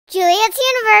Juliette's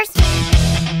Universe.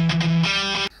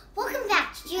 Welcome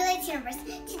back to Juliette's Universe.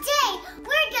 Today,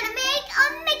 we're gonna make a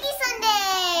Mickey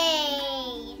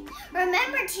Sundae.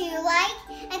 Remember to like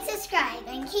and subscribe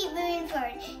and keep moving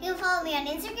forward. You can follow me on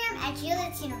Instagram at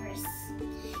Juliette's Universe.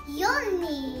 You'll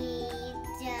need,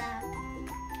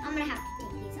 I'm gonna have to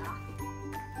take these off.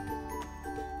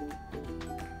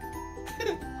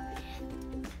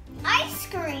 Ice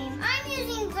cream. I'm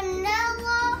using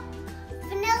vanilla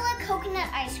coconut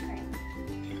ice cream.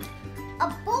 A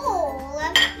bowl,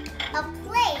 a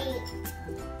plate,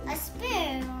 a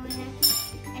spoon,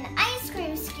 an ice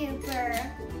cream scooper,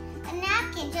 a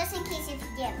napkin just in case if you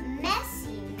get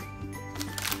messy,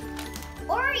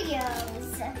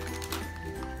 Oreos,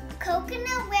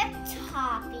 coconut whipped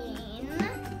topping,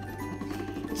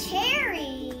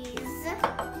 cherries,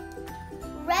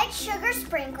 red sugar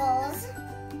sprinkles,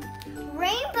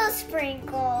 rainbow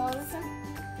sprinkles,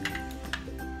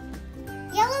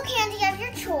 yellow candy of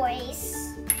your choice.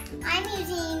 I'm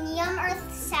using Yum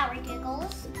Earth Sour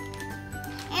Giggles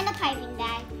and a piping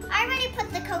bag. I already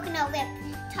put the coconut whip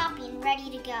topping ready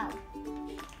to go.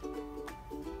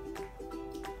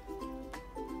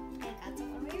 I got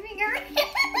some on my finger.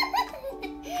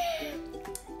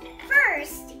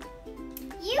 First,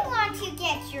 you want to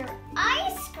get your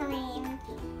ice cream,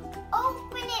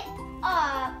 open it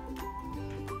up,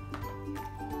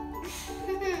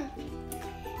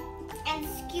 and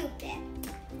scoop it.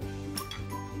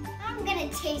 I'm gonna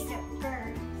taste it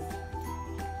first.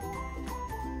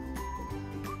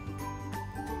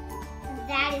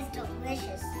 That is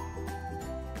delicious.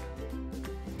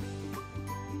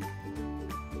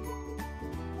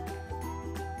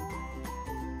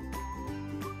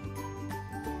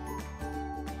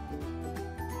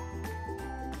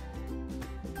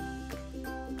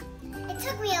 It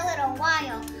took me a little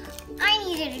while. I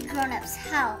needed a grown-up's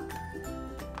help.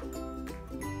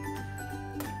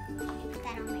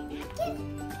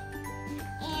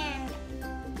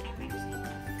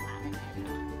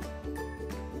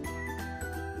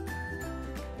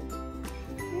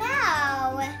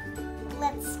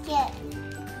 Let's get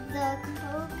the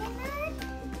coconut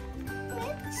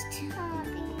whipped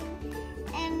topping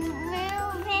and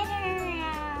move it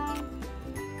around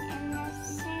in the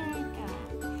center.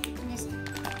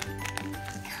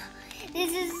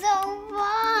 This is so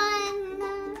fun!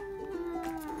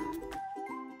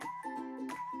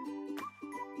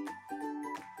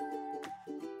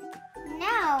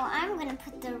 Now I'm gonna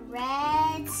put the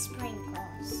red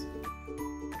sprinkles.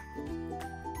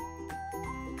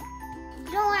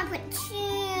 You don't want to put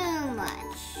too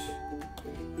much.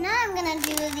 Now I'm gonna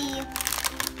do the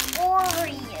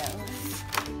Oreos.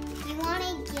 You want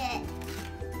to get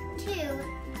 2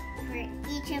 for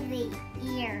each of the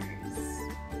ears.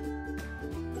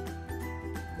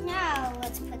 Now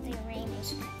let's put the rainbow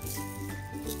sprinkles.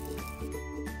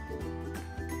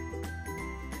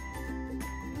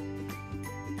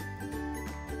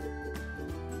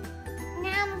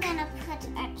 Now I'm gonna put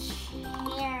a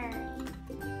cherry.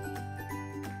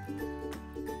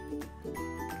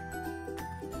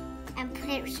 And put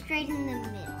it straight in the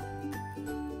middle.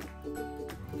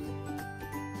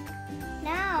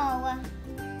 Now,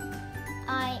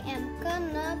 I am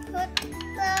gonna put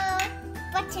the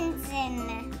buttons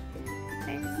in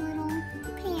for his little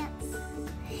pants.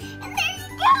 And there you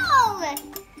go!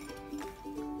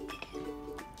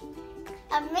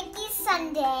 A Mickey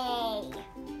Sundae.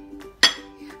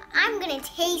 I'm gonna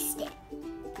taste it.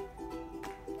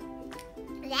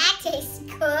 That tastes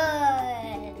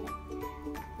good.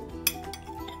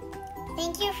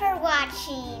 Thank you for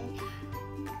watching.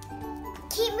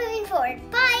 Keep moving forward.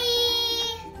 Bye!